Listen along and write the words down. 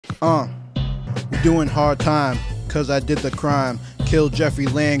We're doing hard time, cause I did the crime. Killed Jeffrey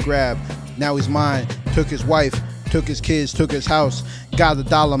land grab, now he's mine. Took his wife, took his kids, took his house. Got the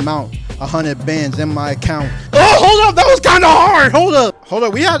dollar amount, 100 bands in my account. Oh, hold up, that was kind of hard. Hold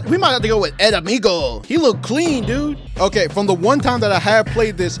up, we might have to go with Ed Amigo. He looked clean, dude. Okay, from the one time that I had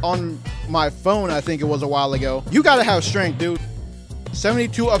played this on my phone, I think it was a while ago. You gotta have strength, dude.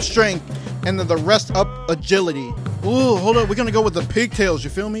 72 up strength, and then the rest up agility. Ooh, hold up, we're gonna go with the pigtails,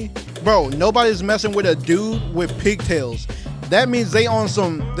 you feel me? Bro, nobody's messing with a dude with pigtails. That means they on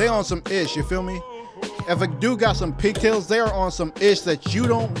some ish, you feel me? If a dude got some pigtails, they are on some ish that you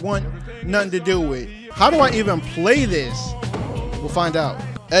don't want nothing to do with. How do I even play this? We'll find out.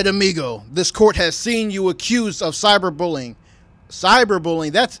 Ed Amigo, this court has seen you accused of cyberbullying.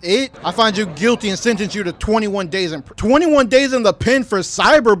 Cyberbullying, that's it? I find you guilty and sentence you to 21 days in 21 days in the pen for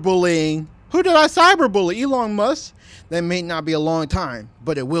cyberbullying. Who did I cyberbully? Elon Musk? That may not be a long time,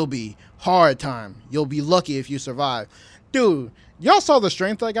 but it will be hard time. You'll be lucky if you survive. Dude, y'all saw the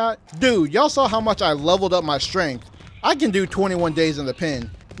strength I got? Dude, y'all saw how much I leveled up my strength. I can do 21 days in the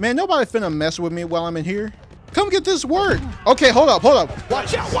pen. Man, nobody finna mess with me while I'm in here. Come get this word. Okay, hold up.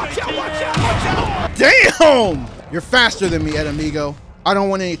 Watch out, watch out, watch out, watch out. Damn! You're faster than me, Ed Amigo. I don't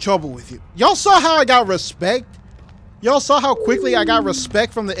want any trouble with you. Y'all saw how I got respect? Y'all saw how quickly I got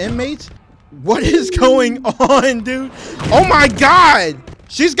respect from the inmates? What is going on, dude? Oh my God!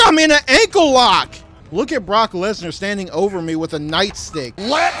 She's got me in an ankle lock. Look at Brock Lesnar standing over me with a nightstick.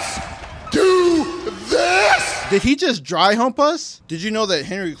 Let's do this! Did he just dry hump us? Did you know that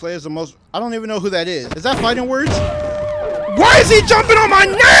Henry Clay is the most... I don't even know who that is. Is that fighting words? Why is he jumping on my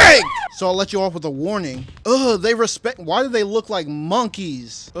neck? So I'll let you off with a warning. Ugh, they respect... Why do they look like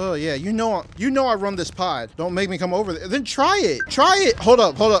monkeys? Oh yeah, you know I run this pod. Don't make me come over there. Then try it. Try it. Hold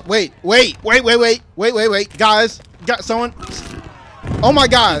up. Wait. Guys, got someone... Oh my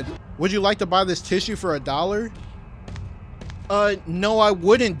God. Would you like to buy this tissue for $1? No, I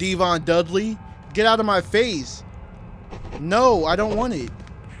wouldn't, Devon Dudley. Get out of my face. No, I don't want it.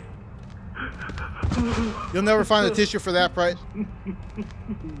 You'll never find a tissue for that price.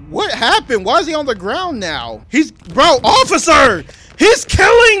 What happened? Why is he on the ground now? Bro, officer! He's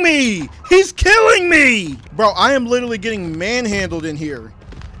killing me! He's killing me! Bro, I am literally getting manhandled in here.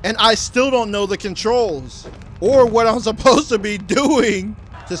 And I still don't know the controls. Or what I'm supposed to be doing.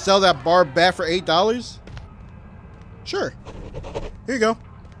 To sell that barbed bat for $8? Sure. Here you go.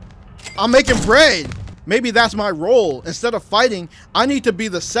 I'm making bread. Maybe that's my role. Instead of fighting, I need to be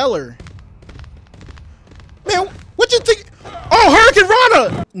the seller. Man, what you think? Oh, Hurricane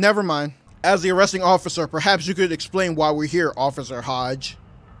Rana! Never mind. As the arresting officer, perhaps you could explain why we're here, Officer Hodge.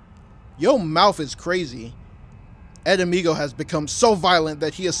 Your mouth is crazy. Ed Amigo has become so violent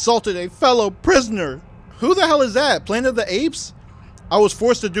that he assaulted a fellow prisoner. Who the hell is that? Planet of the Apes? I was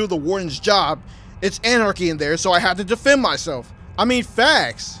forced to do the warden's job. It's anarchy in there, so I had to defend myself. I mean,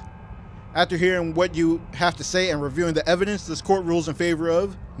 facts. After hearing what you have to say and reviewing the evidence, this court rules in favor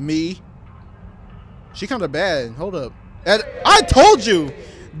of me. She kind of bad. Hold up. I told you,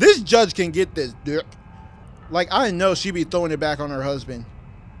 this judge can get this dick. Like, I know she be throwing it back on her husband.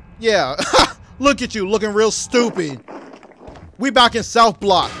 Yeah, look at you, looking real stupid. We back in South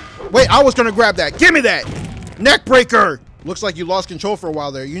Block. Wait, I was gonna grab that. Give me that. Neck breaker. Looks like you lost control for a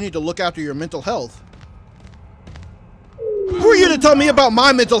while there. You need to look after your mental health. Who are you to tell me about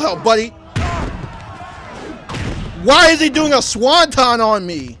my mental health, buddy? Why is he doing a swanton on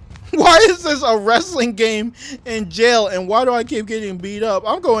me? Why is this a wrestling game in jail? And why do I keep getting beat up?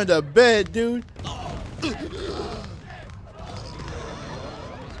 I'm going to bed, dude.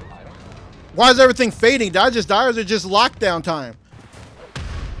 Why is everything fading? Did I just die or is it just lockdown time?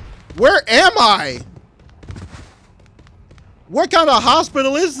 Where am I? What kind of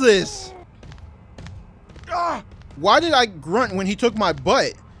hospital is this? Why did I grunt when he took my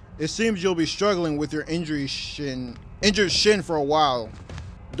butt? It seems you'll be struggling with your injured shin for a while.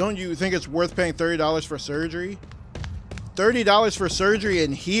 Don't you think it's worth paying $30 for surgery? $30 for surgery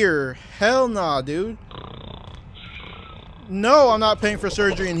in here? Hell nah, dude. No, I'm not paying for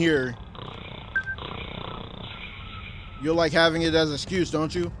surgery in here. You'll like having it as an excuse,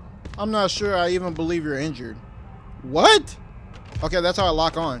 don't you? I'm not sure I even believe you're injured. What? Okay, that's how I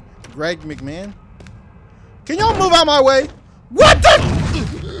lock on. Greg McMahon? Can y'all move out my way? What the?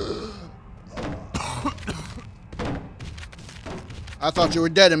 I thought you were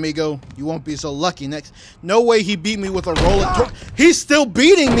dead, amigo. You won't be so lucky next. No way he beat me with a roll-up. He's still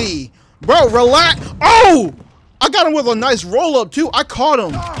beating me. Bro, relax. Oh! I got him with a nice roll-up, too. I caught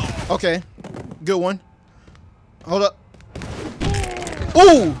him. Okay. Good one. Hold up.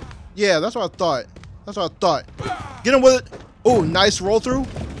 Ooh! Yeah, that's what I thought. That's what I thought. Get him with it. Ooh, nice roll-through.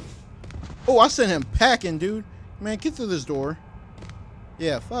 Oh, I sent him packing, dude. Man, get through this door.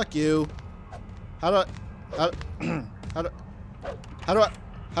 Yeah, fuck you. How do I how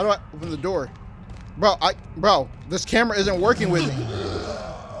do I open the door? Bro, this camera isn't working with me.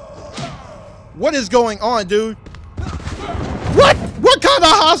 What is going on, dude? What kind of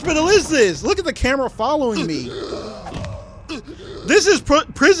hospital is this? Look at the camera following me. This is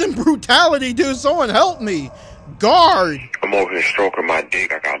prison brutality, dude. Someone help me. Guard. I'm over here stroking my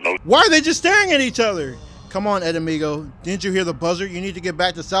dick. I got low. Why are they just staring at each other? Come on, Ed Amigo. Didn't you hear the buzzer? You need to get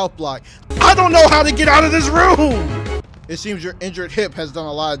back to South Block. I don't know how to get out of this room. It seems your injured hip has done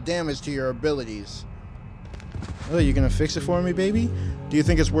a lot of damage to your abilities. Oh, you gonna fix it for me, baby? Do you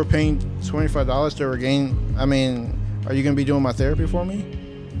think it's worth paying $25 to regain? I mean, are you gonna be doing my therapy for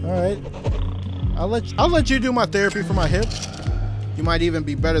me? All right. I'll let you do my therapy for my hip. You might even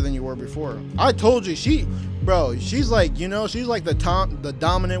be better than you were before. I told you, she's like, you know, she's like the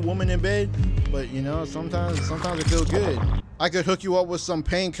dominant woman in bed. But you know, sometimes it feels good. I could hook you up with some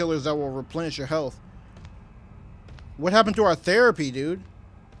painkillers that will replenish your health. What happened to our therapy, dude?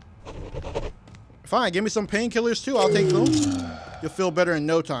 Fine, give me some painkillers too. I'll take those. You'll feel better in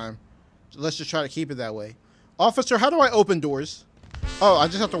no time. So let's just try to keep it that way. Officer, how do I open doors? Oh, I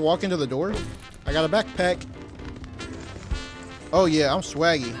just have to walk into the door? I got a backpack. Oh yeah, I'm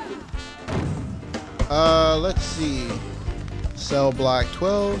swaggy. Let's see. Cell block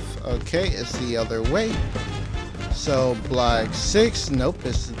 12. Okay, it's the other way. Cell block 6. Nope,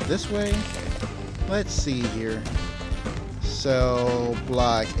 it's this way. Let's see here. Cell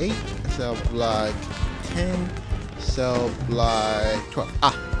block 8. Cell block 10. Cell block 12.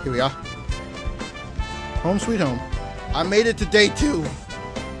 Ah, here we are. Home sweet home. I made it to day 2.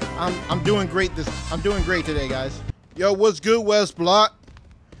 I'm doing great I'm doing great today, guys. Yo, what's good, West Block?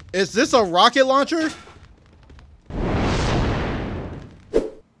 Is this a rocket launcher?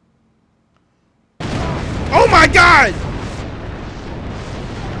 Oh my god!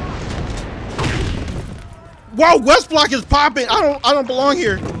 Whoa, West Block is popping. I don't belong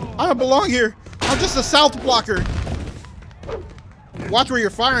here. I don't belong here. I'm just a South Blocker. Watch where you're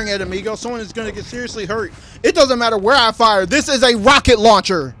firing at, amigo. Someone is gonna get seriously hurt. It doesn't matter where I fire. This is a rocket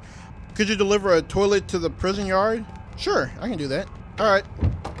launcher. Could you deliver a toilet to the prison yard? Sure, I can do that. All right,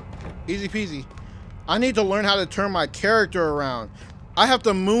 easy peasy. I need to learn how to turn my character around. I have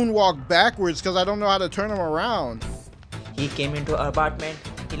to moonwalk backwards because I don't know how to turn him around. He came into our apartment.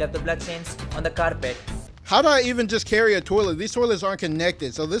 He left the blood stains on the carpet. How do I even just carry a toilet? These toilets aren't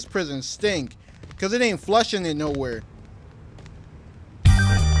connected, so this prison stink because it ain't flushing it nowhere.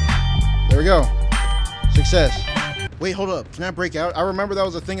 There we go. Success. Wait, hold up. Can I break out? I remember that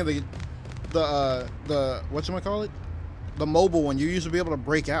was a thing of the whatchamacallit? The mobile one. You used to be able to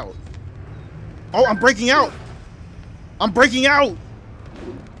break out. Oh, I'm breaking out. I'm breaking out.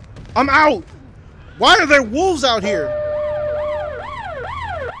 I'm out. Why are there wolves out here?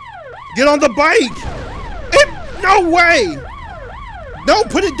 Get on the bike. No way. No,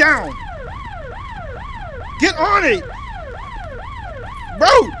 put it down. Get on it.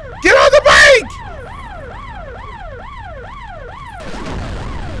 Bro, get on the bike.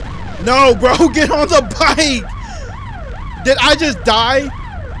 No, bro, get on the bike. Did I just die?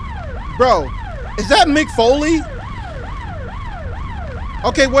 Bro, is that Mick Foley?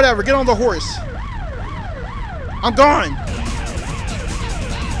 Okay, whatever. Get on the horse. I'm gone.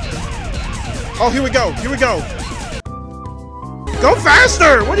 Oh, here we go. Here we go. Go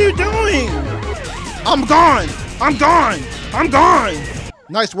faster. What are you doing? I'm gone. I'm gone. I'm gone.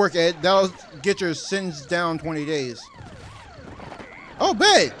 Nice work, Ed. That'll get your sentence down 20 days. Oh,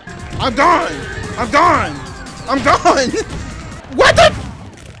 bet. I'm gone. I'm gone. I'm gone. What the?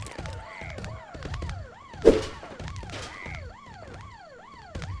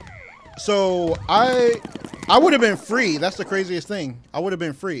 So I would have been free. That's the craziest thing. I would have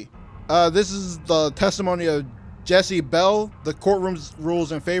been free. This is the testimony of Jesse Bell. The courtroom's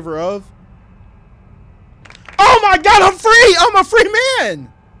rules in favor of. Oh my God, I'm free. I'm a free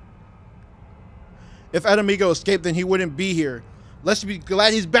man. If Ed Amigo escaped, then he wouldn't be here. Let's be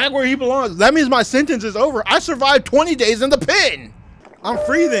glad he's back where he belongs. That means my sentence is over. I survived 20 days in the pen. I'm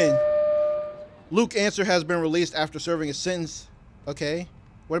free then. Luke Answer has been released after serving a sentence. Okay.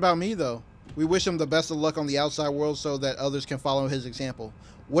 What about me, though? We wish him the best of luck on the outside world so that others can follow his example.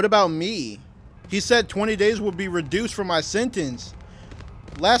 What about me? He said 20 days will be reduced from my sentence.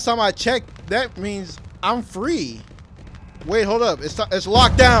 Last time I checked, that means I'm free. Wait, hold up. It's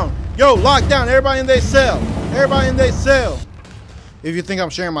locked down. Yo, locked down. Everybody in their cell. Everybody in their cell. If you think I'm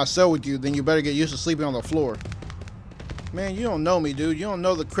sharing my cell with you, then you better get used to sleeping on the floor. Man, you don't know me, dude. You don't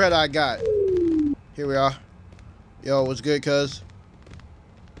know the credit I got. Here we are. Yo, what's good, cuz?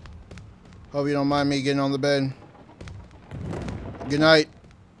 Hope you don't mind me getting on the bed. Good night.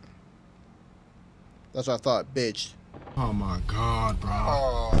 That's what I thought, bitch. Oh my God, bro.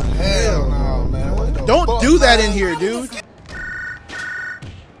 Oh, hell no, man. What the Don't fuck, do that man? in here, dude.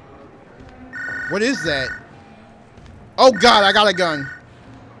 What is that? Oh God, I got a gun.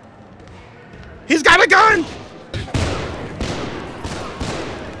 He's got a gun!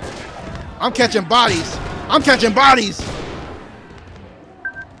 I'm catching bodies. I'm catching bodies.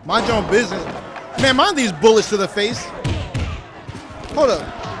 Mind your own business. Man, mind these bullets to the face. Hold up.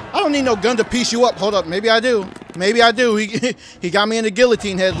 I don't need no gun to piece you up. Hold up. Maybe I do. Maybe I do. He got me in the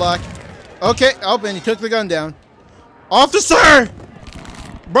guillotine headlock. Okay. Oh, and he took the gun down. Officer!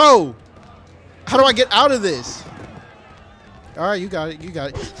 Bro. How do I get out of this? All right, you got it. You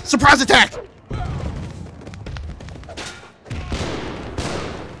got it. Surprise attack!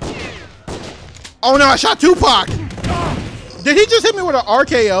 Oh no, I shot Tupac! Did he just hit me with an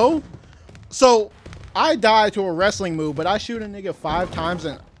RKO? So, I died to a wrestling move, but I shoot a nigga 5 times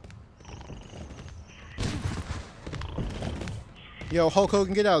and... Yo, Hulk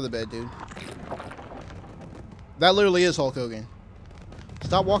Hogan, get out of the bed, dude. That literally is Hulk Hogan.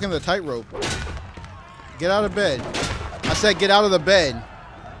 Stop walking the tightrope. Get out of bed. I said get out of the bed.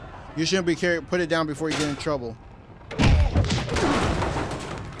 You shouldn't be carrying... Put it down before you get in trouble.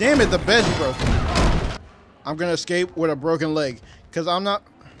 Damn it, the bed's broken. I'm gonna escape with a broken leg. Because I'm not...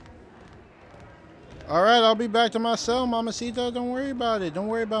 Alright, I'll be back to my cell, Mamacita. Don't worry about it. Don't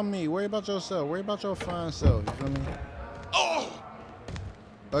worry about me. Worry about yourself. Worry about your fine self. You feel me? Oh!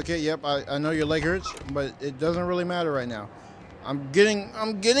 Okay, yep, I know your leg hurts, but it doesn't really matter right now. I'm getting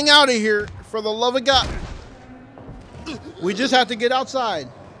out of here, for the love of God. We just have to get outside.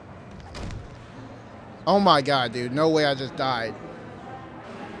 Oh my God, dude. No way I just died.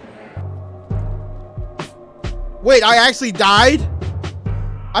 Wait, I actually died?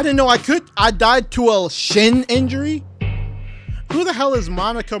 I didn't know I could. I died to a shin injury? Who the hell is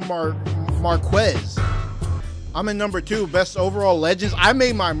Monica Marquez? I'm in number 2, best overall legends. I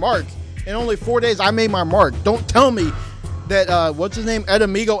made my mark. In only 4 days, I made my mark. Don't tell me that, what's his name, Ed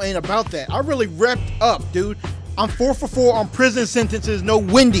Amigo ain't about that. I really repped up, dude. I'm 4 for 4 on prison sentences, no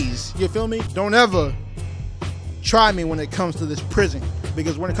Wendy's. You feel me? Don't ever try me when it comes to this prison.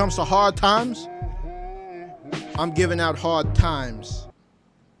 Because when it comes to hard times, I'm giving out hard times.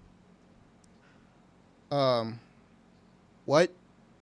 What?